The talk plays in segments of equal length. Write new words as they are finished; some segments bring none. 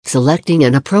Selecting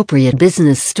an appropriate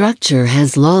business structure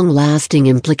has long-lasting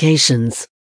implications.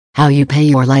 How you pay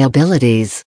your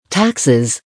liabilities,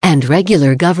 taxes, and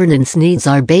regular governance needs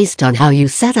are based on how you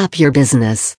set up your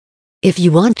business. If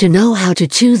you want to know how to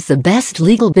choose the best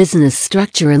legal business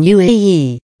structure in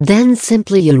UAE, then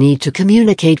simply you need to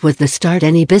communicate with the Start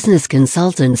Any Business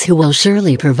consultants who will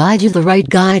surely provide you the right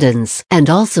guidance and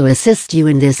also assist you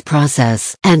in this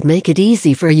process and make it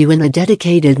easy for you in a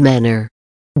dedicated manner.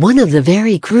 One of the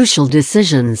very crucial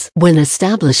decisions when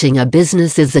establishing a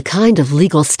business is the kind of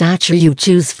legal stature you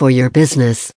choose for your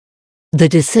business. The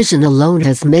decision alone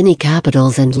has many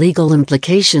capitals and legal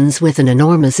implications with an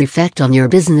enormous effect on your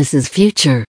business's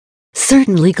future.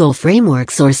 Certain legal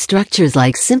frameworks or structures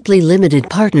like simply limited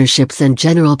partnerships and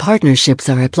general partnerships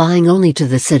are applying only to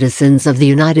the citizens of the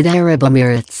United Arab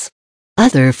Emirates.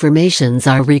 Other formations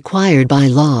are required by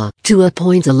law to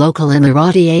appoint a local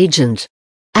Emirati agent.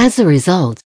 As a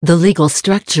result, the legal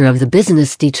structure of the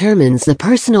business determines the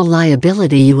personal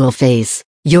liability you will face,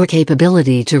 your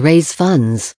capability to raise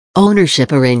funds,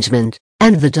 ownership arrangement,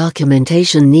 and the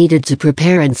documentation needed to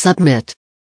prepare and submit.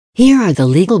 Here are the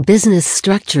legal business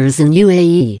structures in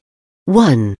UAE.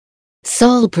 1.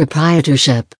 Sole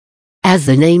proprietorship. As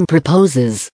the name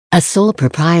proposes, a sole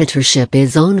proprietorship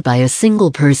is owned by a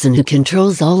single person who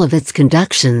controls all of its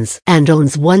conductions and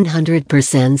owns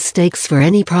 100% stakes for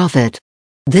any profit.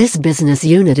 This business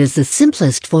unit is the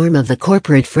simplest form of the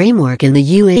corporate framework in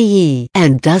the UAE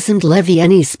and doesn't levy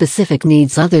any specific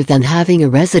needs other than having a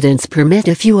residence permit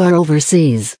if you are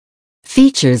overseas.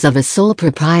 Features of a sole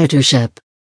proprietorship.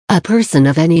 A person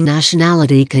of any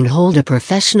nationality can hold a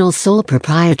professional sole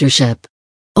proprietorship.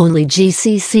 Only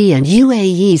GCC and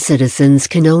UAE citizens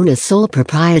can own a sole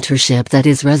proprietorship that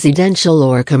is residential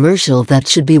or commercial that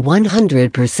should be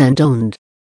 100% owned.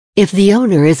 If the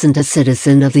owner isn't a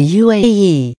citizen of the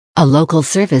UAE, a local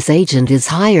service agent is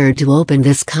hired to open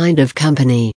this kind of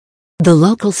company. The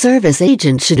local service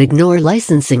agent should ignore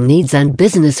licensing needs and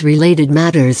business-related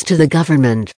matters to the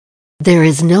government. There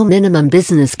is no minimum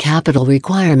business capital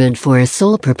requirement for a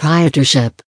sole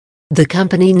proprietorship. The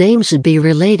company name should be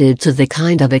related to the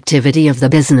kind of activity of the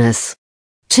business.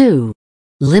 2.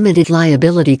 Limited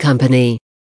liability company.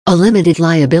 A limited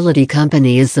liability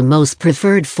company is the most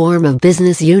preferred form of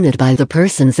business unit by the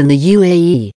persons in the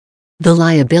UAE. The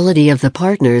liability of the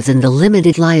partners in the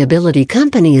limited liability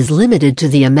company is limited to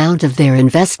the amount of their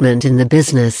investment in the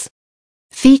business.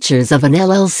 Features of an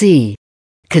LLC.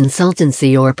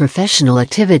 Consultancy or professional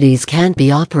activities can't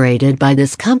be operated by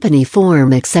this company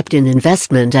form except in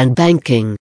investment and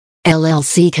banking.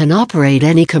 LLC can operate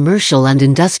any commercial and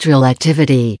industrial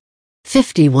activity.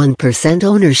 51%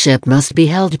 ownership must be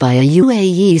held by a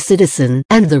UAE citizen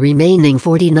and the remaining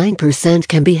 49%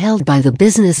 can be held by the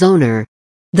business owner.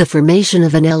 The formation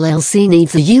of an LLC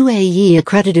needs a UAE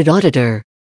accredited auditor.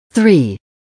 3.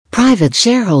 Private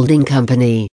shareholding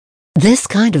company. This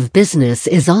kind of business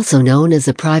is also known as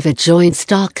a private joint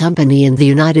stock company in the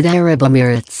United Arab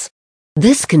Emirates.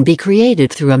 This can be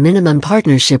created through a minimum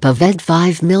partnership of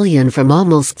 5 million from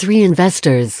almost 3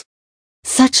 investors.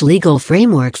 Such legal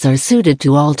frameworks are suited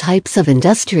to all types of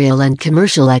industrial and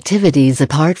commercial activities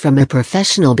apart from a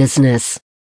professional business.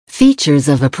 Features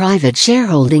of a private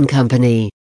shareholding company.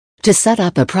 To set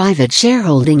up a private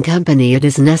shareholding company, it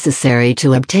is necessary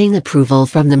to obtain approval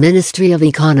from the Ministry of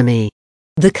Economy.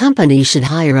 The company should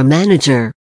hire a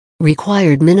manager.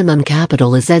 Required minimum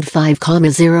capital is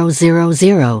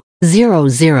 5,000,000.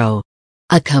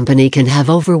 A company can have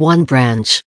over 1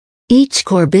 branch. Each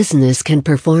core business can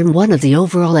perform one of the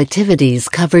overall activities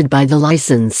covered by the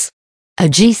license. A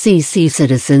GCC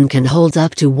citizen can hold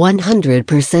up to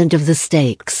 100% of the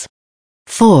stakes.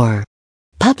 4.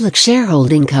 Public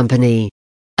shareholding company.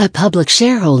 A public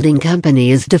shareholding company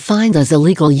is defined as a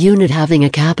legal unit having a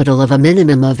capital of a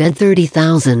minimum of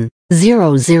 30,000,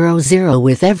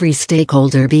 with every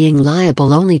stakeholder being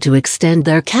liable only to extend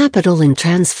their capital in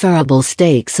transferable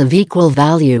stakes of equal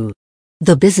value.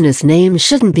 The business name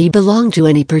shouldn't belong to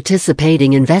any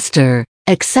participating investor,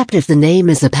 except if the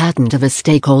name is a patent of a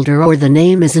stakeholder or the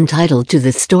name is entitled to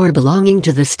the store belonging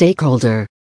to the stakeholder.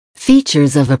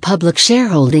 Features of a public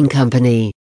shareholding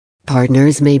company.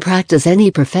 Partners may practice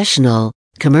any professional,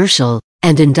 commercial,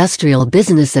 and industrial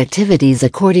business activities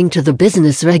according to the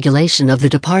business regulation of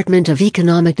the Department of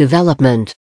Economic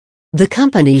Development. The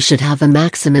company should have a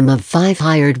maximum of 5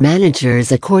 hired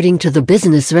managers according to the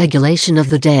business regulation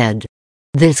of the DED.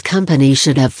 This company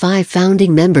should have 5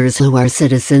 founding members who are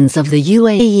citizens of the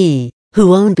UAE,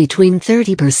 who own between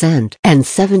 30% and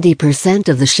 70%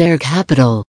 of the share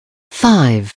capital.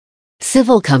 5.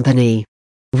 Civil company.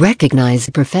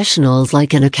 Recognized professionals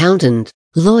like an accountant,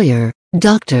 lawyer,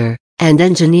 doctor, and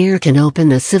engineer can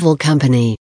open a civil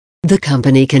company. The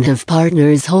company can have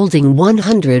partners holding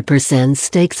 100%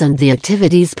 stakes, and the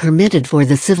activities permitted for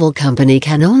the civil company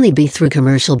can only be through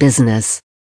commercial business.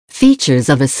 Features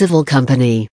of a civil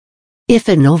company. If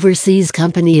an overseas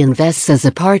company invests as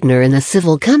a partner in a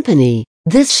civil company,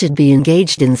 this should be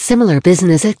engaged in similar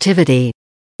business activity.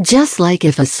 Just like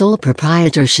if a sole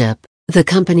proprietorship, the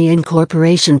company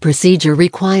incorporation procedure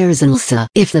requires an ILSA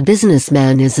if the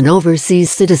businessman is an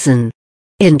overseas citizen.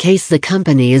 In case the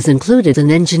company is included in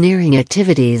engineering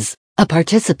activities, a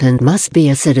participant must be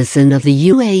a citizen of the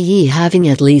UAE having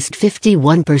at least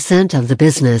 51% of the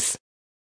business.